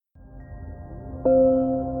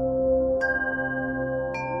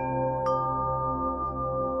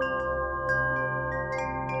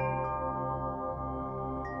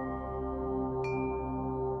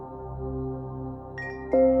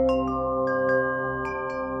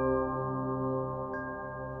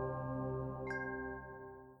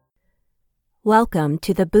Welcome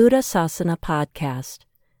to the Buddha Sasana podcast.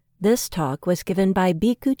 This talk was given by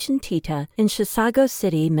Bhikkhu Chintita in Chisago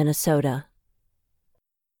City, Minnesota.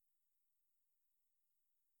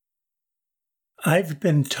 I've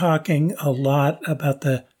been talking a lot about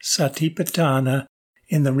the Satipaṭṭhāna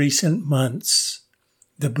in the recent months,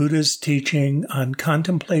 the Buddha's teaching on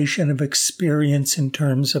contemplation of experience in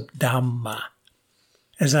terms of Dhamma.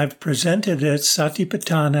 As I've presented it,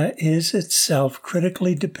 Satipaṭṭhāna is itself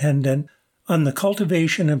critically dependent on the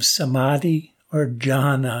cultivation of samadhi or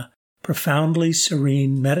jhana, profoundly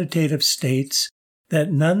serene meditative states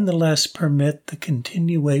that nonetheless permit the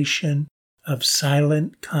continuation of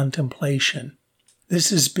silent contemplation.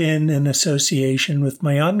 This has been in association with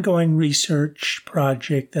my ongoing research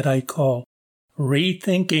project that I call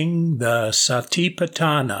Rethinking the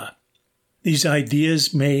Satipaṭṭhāna. These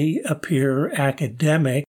ideas may appear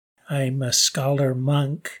academic. I'm a scholar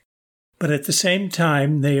monk. But at the same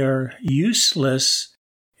time, they are useless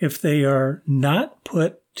if they are not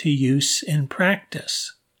put to use in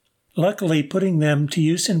practice. Luckily, putting them to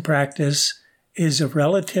use in practice is a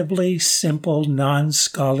relatively simple,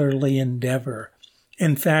 non-scholarly endeavor.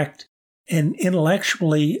 In fact, an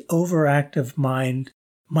intellectually overactive mind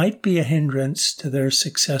might be a hindrance to their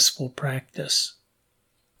successful practice.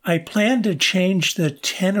 I plan to change the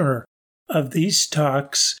tenor of these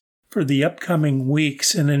talks for the upcoming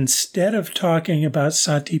weeks, and instead of talking about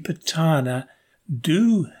Satipaṭṭhāna,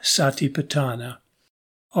 do Satipaṭṭhāna.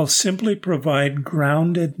 I'll simply provide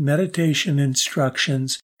grounded meditation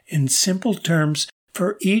instructions in simple terms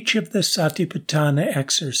for each of the Satipaṭṭhāna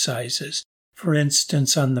exercises, for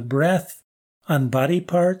instance, on the breath, on body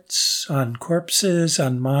parts, on corpses,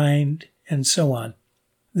 on mind, and so on.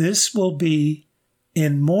 This will be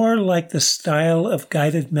in more like the style of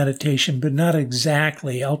guided meditation, but not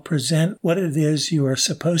exactly. I'll present what it is you are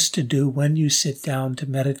supposed to do when you sit down to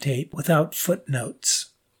meditate without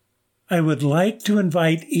footnotes. I would like to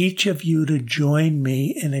invite each of you to join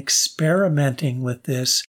me in experimenting with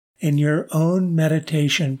this in your own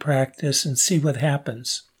meditation practice and see what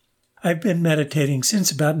happens. I've been meditating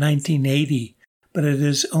since about 1980, but it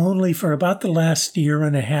is only for about the last year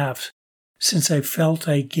and a half since I felt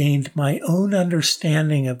I gained my own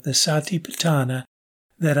understanding of the Satipaṭṭhāna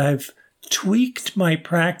that I've tweaked my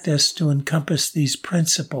practice to encompass these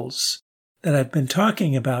principles that I've been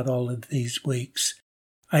talking about all of these weeks,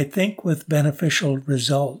 I think with beneficial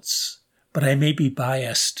results, but I may be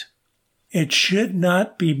biased. It should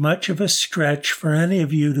not be much of a stretch for any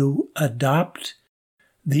of you to adopt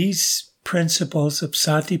these principles of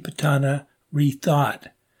Satipaṭṭhāna rethought,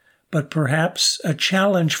 but perhaps a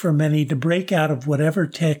challenge for many to break out of whatever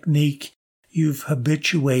technique you've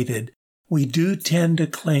habituated. We do tend to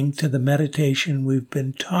cling to the meditation we've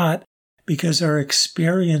been taught because our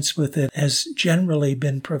experience with it has generally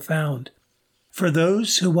been profound. For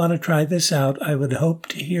those who want to try this out, I would hope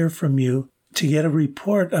to hear from you to get a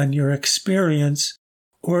report on your experience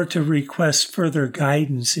or to request further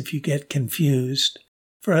guidance if you get confused.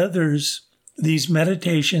 For others, these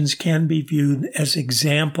meditations can be viewed as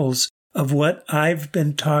examples of what I've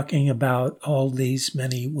been talking about all these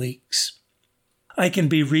many weeks. I can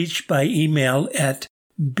be reached by email at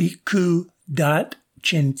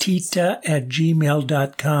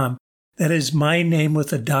bhikkhu.chintita@gmail.com. That is my name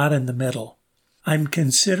with a dot in the middle. I'm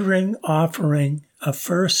considering offering a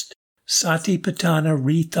first Satipaṭṭhāna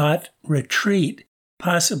Rethought retreat,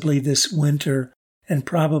 possibly this winter and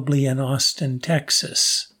probably in Austin,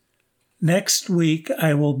 Texas. Next week,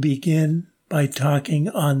 I will begin by talking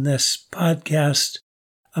on this podcast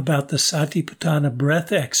about the Satipaṭṭhāna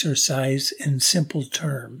breath exercise in simple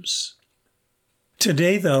terms.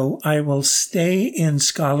 Today, though, I will stay in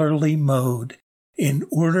scholarly mode in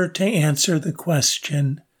order to answer the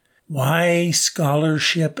question, why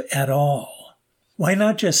scholarship at all? Why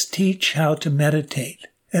not just teach how to meditate?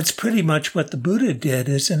 That's pretty much what the Buddha did,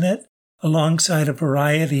 isn't it? Alongside a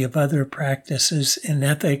variety of other practices in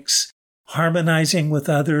ethics, harmonizing with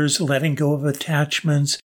others, letting go of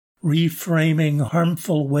attachments, reframing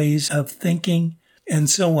harmful ways of thinking, and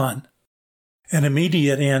so on. An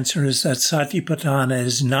immediate answer is that Satipaṭṭhāna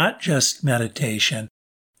is not just meditation.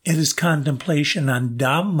 It is contemplation on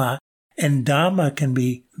Dhamma, and Dhamma can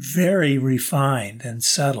be very refined and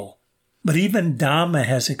subtle. But even Dhamma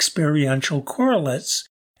has experiential correlates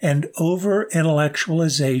and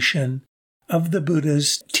over-intellectualization of the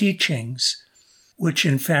Buddha's teachings which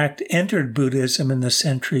in fact entered Buddhism in the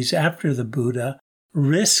centuries after the Buddha,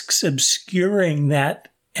 risks obscuring that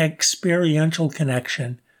experiential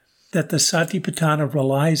connection that the Satipaṭṭhāna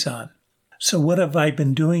relies on. So what have I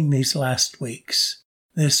been doing these last weeks?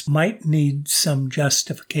 This might need some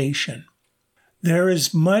justification. There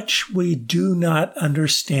is much we do not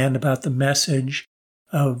understand about the message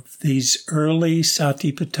of these early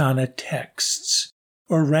Satipaṭṭhāna texts.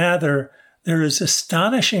 Or rather, there is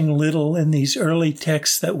astonishing little in these early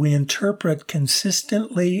texts that we interpret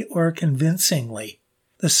consistently or convincingly.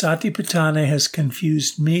 The Satipaṭṭhāna has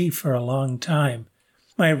confused me for a long time.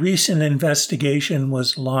 My recent investigation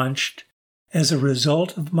was launched as a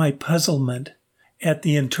result of my puzzlement at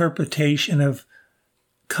the interpretation of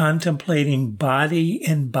contemplating body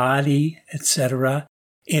and body, etc.,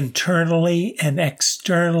 internally and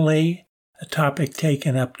externally, a topic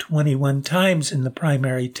taken up 21 times in the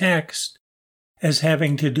primary text, as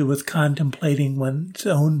having to do with contemplating one's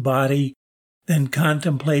own body, then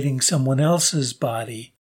contemplating someone else's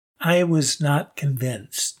body. I was not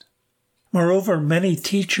convinced. Moreover, many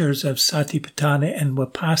teachers of Satipaṭṭhāna and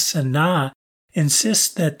Vipassana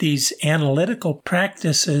insist that these analytical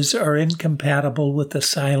practices are incompatible with the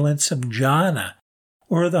silence of jhana,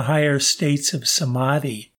 or the higher states of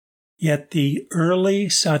samadhi. Yet the early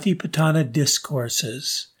Satipaṭṭhāna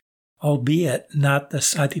discourses, albeit not the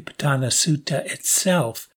Satipaṭṭhāna Sutta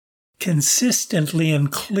itself, consistently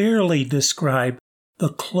and clearly describe the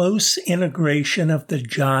close integration of the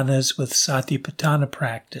jhanas with Satipaṭṭhāna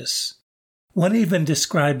practice. One even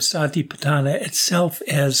describes Satipaṭṭhāna itself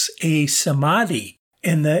as a samadhi,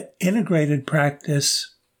 and the integrated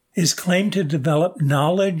practice is claimed to develop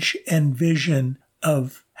knowledge and vision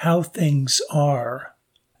of how things are.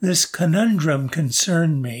 This conundrum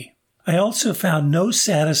concerned me. I also found no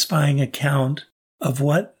satisfying account of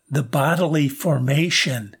what the bodily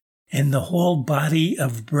formation and the whole body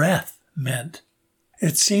of breath meant.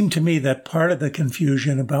 It seemed to me that part of the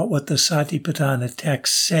confusion about what the Satipaṭṭhāna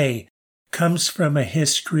texts say comes from a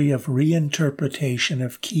history of reinterpretation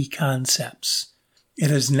of key concepts. It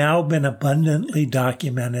has now been abundantly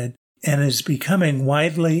documented and is becoming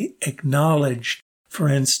widely acknowledged, for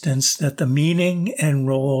instance, that the meaning and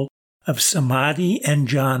role of samadhi and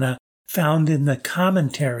jhana found in the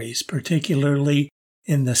commentaries, particularly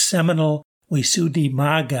in the seminal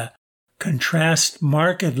Visuddhimagga, contrast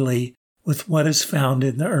markedly with what is found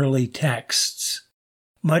in the early texts.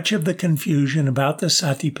 Much of the confusion about the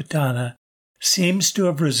Satipaṭṭhāna seems to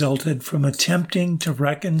have resulted from attempting to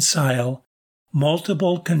reconcile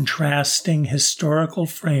multiple contrasting historical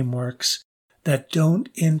frameworks that don't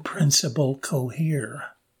in principle cohere.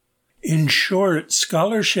 In short,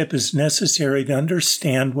 scholarship is necessary to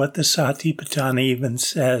understand what the Satipaṭṭhāna even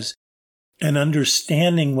says, and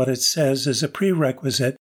understanding what it says is a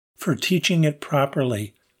prerequisite for teaching it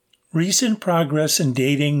properly. Recent progress in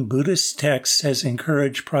dating Buddhist texts has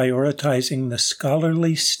encouraged prioritizing the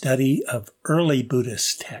scholarly study of early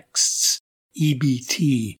Buddhist texts,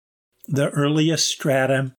 EBT, the earliest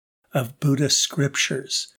stratum of Buddhist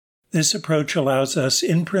scriptures. This approach allows us,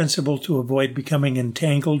 in principle, to avoid becoming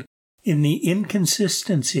entangled in the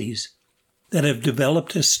inconsistencies that have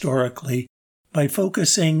developed historically by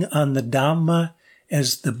focusing on the Dhamma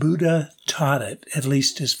as the Buddha taught it, at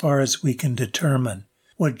least as far as we can determine.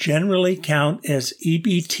 What generally count as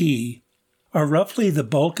EBT are roughly the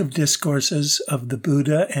bulk of discourses of the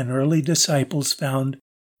Buddha and early disciples found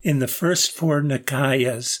in the first four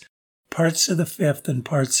Nikayas, parts of the fifth and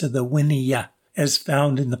parts of the Vinaya, as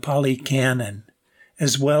found in the Pali Canon,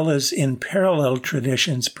 as well as in parallel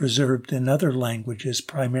traditions preserved in other languages,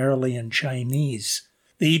 primarily in Chinese.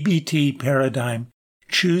 The EBT paradigm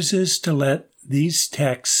chooses to let these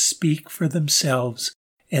texts speak for themselves,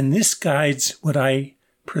 and this guides what I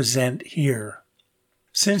present here.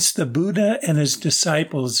 Since the Buddha and his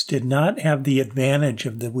disciples did not have the advantage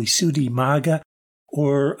of the Visuddhimagga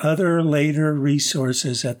or other later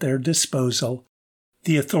resources at their disposal,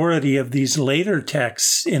 the authority of these later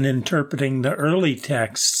texts in interpreting the early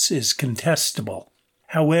texts is contestable.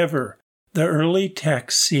 However, the early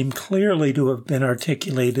texts seem clearly to have been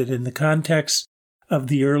articulated in the context of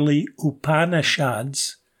the early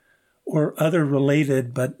Upanishads, or other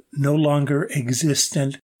related but no longer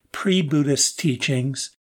existent pre-Buddhist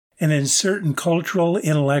teachings, and in certain cultural,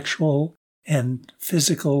 intellectual, and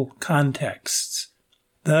physical contexts.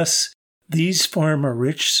 Thus, these form a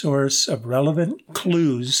rich source of relevant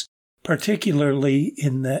clues, particularly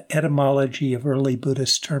in the etymology of early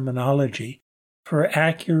Buddhist terminology, for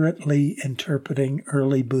accurately interpreting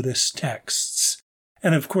early Buddhist texts.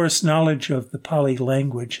 And of course, knowledge of the Pali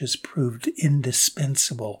language has proved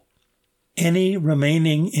indispensable. Any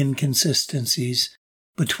remaining inconsistencies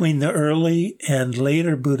between the early and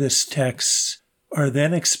later Buddhist texts are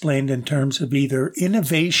then explained in terms of either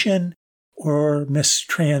innovation or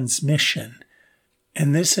mistransmission,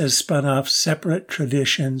 and this has spun off separate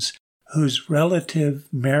traditions whose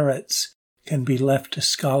relative merits can be left to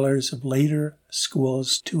scholars of later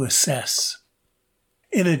schools to assess.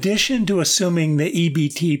 In addition to assuming the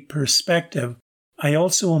EBT perspective, I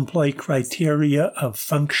also employ criteria of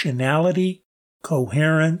functionality,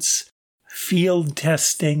 coherence, field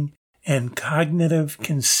testing, and cognitive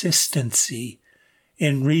consistency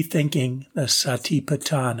in rethinking the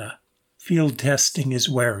Satipaṭṭhāna. Field testing is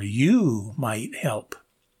where you might help.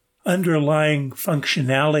 Underlying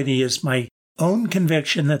functionality is my own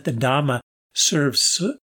conviction that the Dhamma serves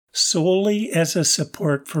solely as a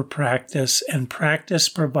support for practice, and practice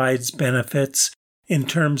provides benefits in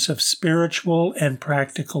terms of spiritual and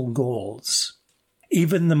practical goals.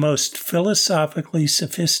 Even the most philosophically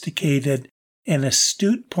sophisticated and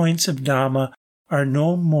astute points of Dhamma are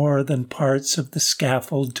no more than parts of the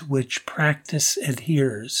scaffold to which practice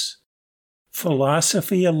adheres.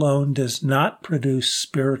 Philosophy alone does not produce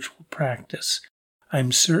spiritual practice.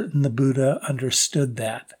 I'm certain the Buddha understood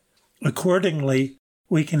that. Accordingly,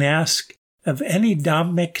 we can ask of any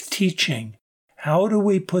Dhammic teaching, how do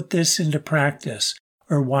we put this into practice?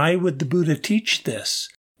 Or why would the Buddha teach this?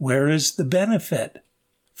 Where is the benefit?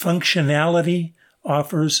 Functionality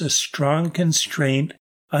offers a strong constraint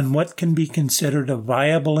on what can be considered a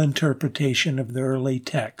viable interpretation of the early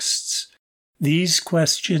texts. These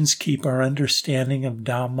questions keep our understanding of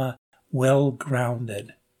Dhamma well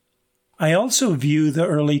grounded. I also view the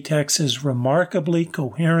early texts as remarkably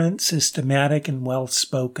coherent, systematic, and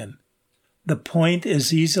well-spoken. The point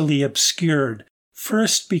is easily obscured,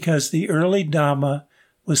 first because the early Dhamma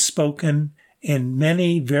was spoken in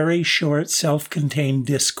many very short self-contained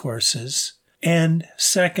discourses, and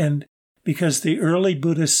second, because the early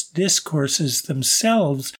Buddhist discourses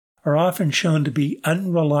themselves are often shown to be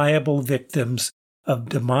unreliable victims of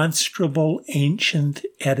demonstrable ancient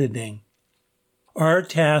editing. Our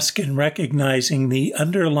task in recognizing the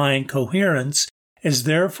underlying coherence is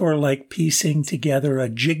therefore like piecing together a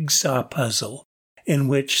jigsaw puzzle in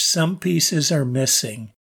which some pieces are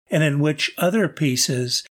missing and in which other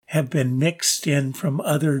pieces have been mixed in from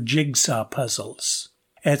other jigsaw puzzles.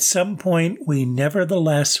 At some point, we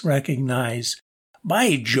nevertheless recognize,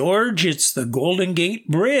 by George, it's the Golden Gate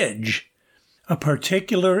Bridge. A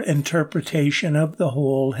particular interpretation of the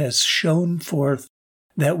whole has shown forth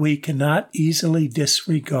that we cannot easily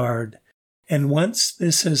disregard, and once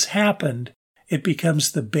this has happened, it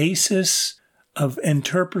becomes the basis of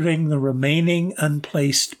interpreting the remaining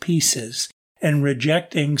unplaced pieces and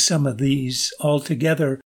rejecting some of these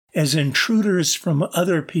altogether as intruders from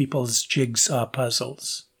other people's jigsaw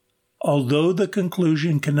puzzles. Although the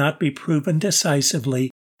conclusion cannot be proven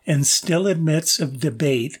decisively and still admits of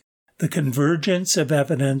debate, the convergence of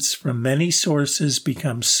evidence from many sources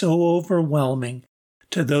becomes so overwhelming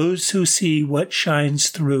to those who see what shines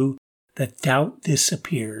through that doubt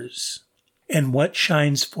disappears. And what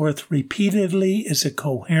shines forth repeatedly is a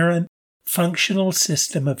coherent, functional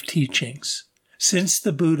system of teachings. Since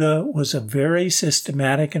the Buddha was a very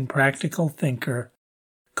systematic and practical thinker,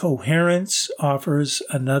 coherence offers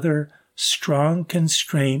another strong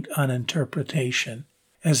constraint on interpretation.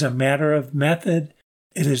 As a matter of method,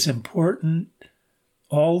 it is important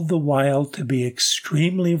all the while to be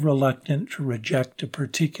extremely reluctant to reject a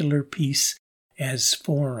particular piece as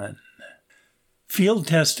foreign. Field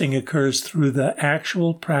testing occurs through the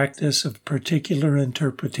actual practice of particular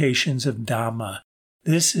interpretations of Dhamma.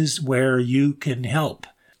 This is where you can help.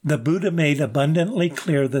 The Buddha made abundantly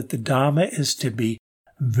clear that the Dhamma is to be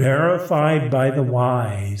verified by the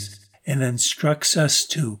wise and instructs us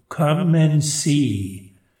to come and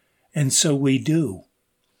see. And so we do.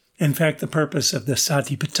 In fact, the purpose of the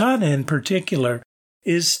Satipaṭṭhāna in particular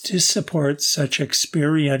is to support such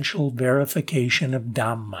experiential verification of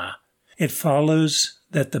Dhamma. It follows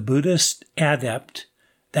that the Buddhist adept,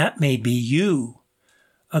 that may be you,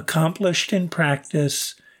 accomplished in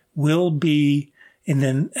practice, will be in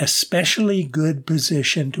an especially good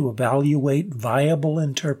position to evaluate viable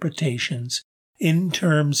interpretations in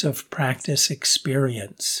terms of practice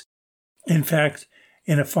experience. In fact,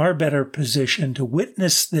 in a far better position to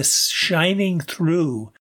witness this shining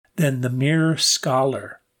through than the mere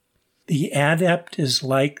scholar. The adept is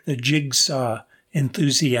like the jigsaw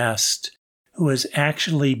enthusiast who has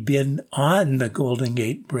actually been on the Golden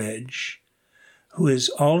Gate Bridge, who is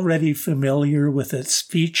already familiar with its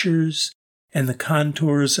features and the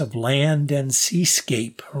contours of land and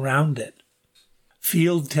seascape around it.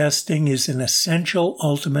 Field testing is an essential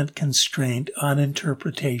ultimate constraint on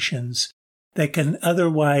interpretations that can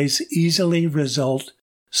otherwise easily result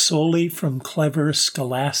solely from clever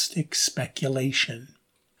scholastic speculation.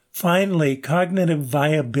 Finally, cognitive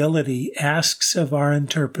viability asks of our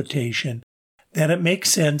interpretation that it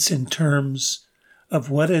makes sense in terms of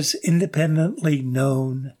what is independently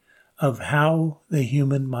known of how the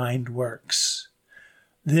human mind works.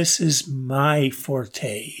 This is my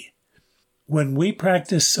forte. When we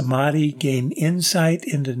practice samadhi, gain insight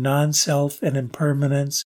into non-self and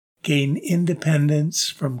impermanence, gain independence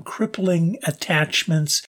from crippling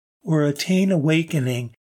attachments, or attain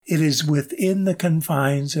awakening, it is within the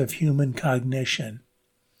confines of human cognition.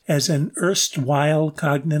 As an erstwhile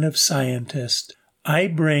cognitive scientist, I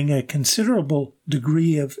bring a considerable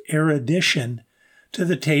degree of erudition to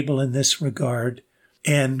the table in this regard,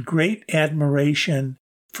 and great admiration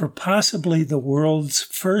for possibly the world's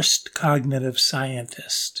first cognitive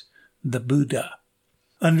scientist, the Buddha.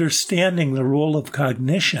 Understanding the role of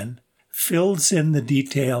cognition fills in the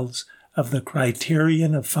details of the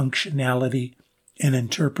criterion of functionality in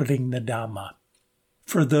interpreting the Dhamma.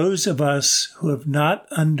 For those of us who have not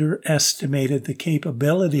underestimated the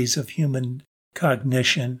capabilities of human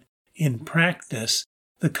cognition in practice,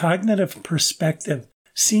 the cognitive perspective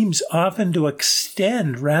seems often to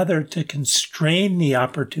extend rather to constrain the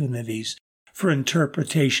opportunities for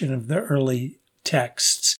interpretation of the early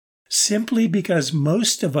texts, simply because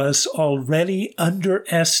most of us already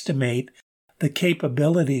underestimate the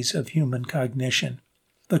capabilities of human cognition.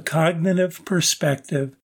 The cognitive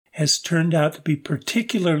perspective has turned out to be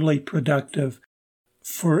particularly productive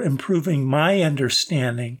for improving my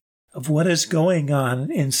understanding of what is going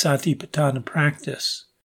on in Satipaṭṭhāna practice.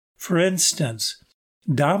 For instance,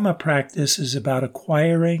 Dhamma practice is about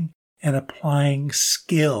acquiring and applying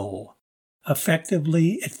skill.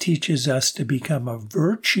 Effectively, it teaches us to become a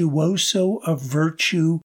virtuoso of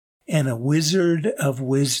virtue and a wizard of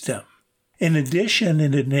wisdom. In addition,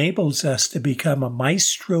 it enables us to become a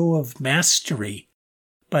maestro of mastery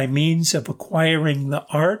by means of acquiring the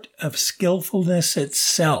art of skillfulness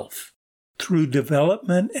itself through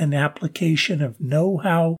development and application of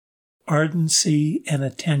know-how, ardency, and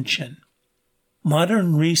attention.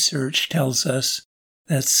 Modern research tells us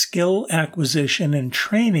that skill acquisition and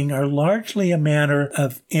training are largely a matter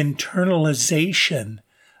of internalization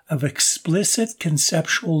of explicit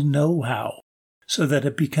conceptual know-how so that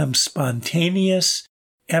it becomes spontaneous,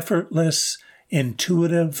 effortless,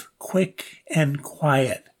 intuitive, quick, and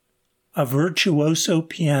quiet. A virtuoso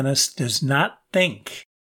pianist does not think,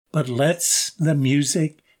 but lets the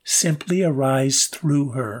music simply arise through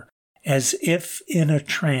her, as if in a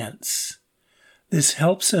trance. This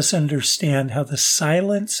helps us understand how the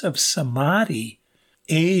silence of samadhi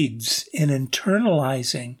aids in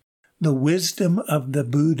internalizing the wisdom of the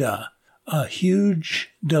Buddha, a huge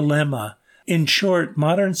dilemma. In short,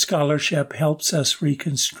 modern scholarship helps us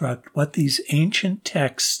reconstruct what these ancient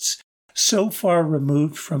texts, so far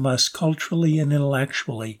removed from us culturally and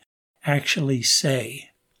intellectually, actually say.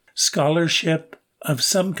 Scholarship of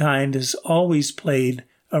some kind has always played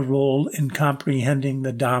a role in comprehending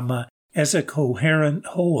the Dhamma as a coherent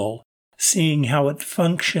whole, seeing how it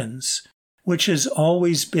functions, which has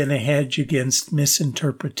always been a hedge against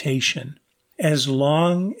misinterpretation. As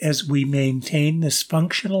long as we maintain this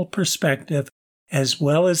functional perspective, as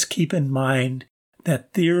well as keep in mind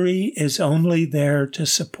that theory is only there to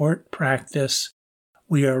support practice,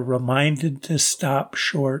 we are reminded to stop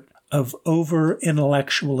short of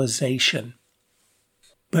over-intellectualization.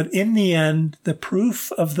 But in the end, the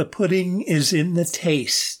proof of the pudding is in the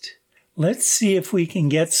taste. Let's see if we can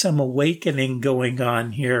get some awakening going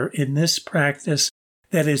on here in this practice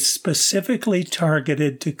that is specifically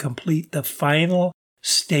targeted to complete the final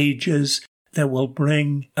stages that will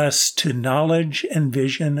bring us to knowledge and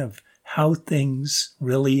vision of how things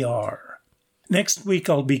really are. Next week,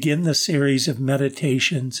 I'll begin the series of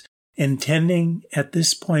meditations, intending at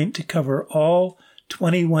this point to cover all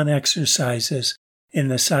 21 exercises in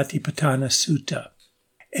the Satipaṭṭhāna Sutta.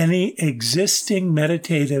 Any existing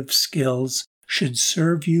meditative skills should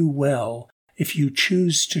serve you well if you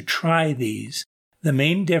choose to try these. The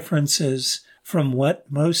main differences from what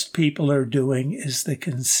most people are doing is the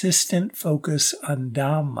consistent focus on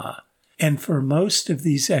Dhamma. And for most of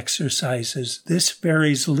these exercises, this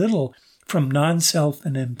varies little from non-self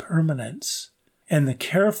and impermanence, and the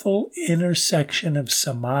careful intersection of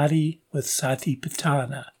samadhi with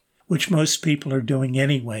Satipaṭṭhāna, which most people are doing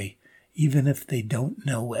anyway, even if they don't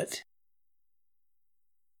know it.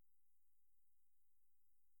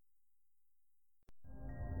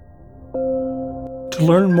 To To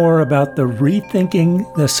learn more about the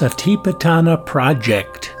Rethinking the Satipaṭṭhāna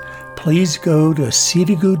project, please go to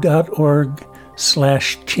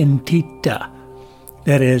citagu.org/Chintita.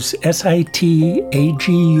 That is SITAGU.org,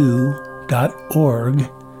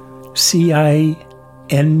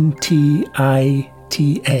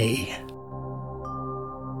 CINTITA.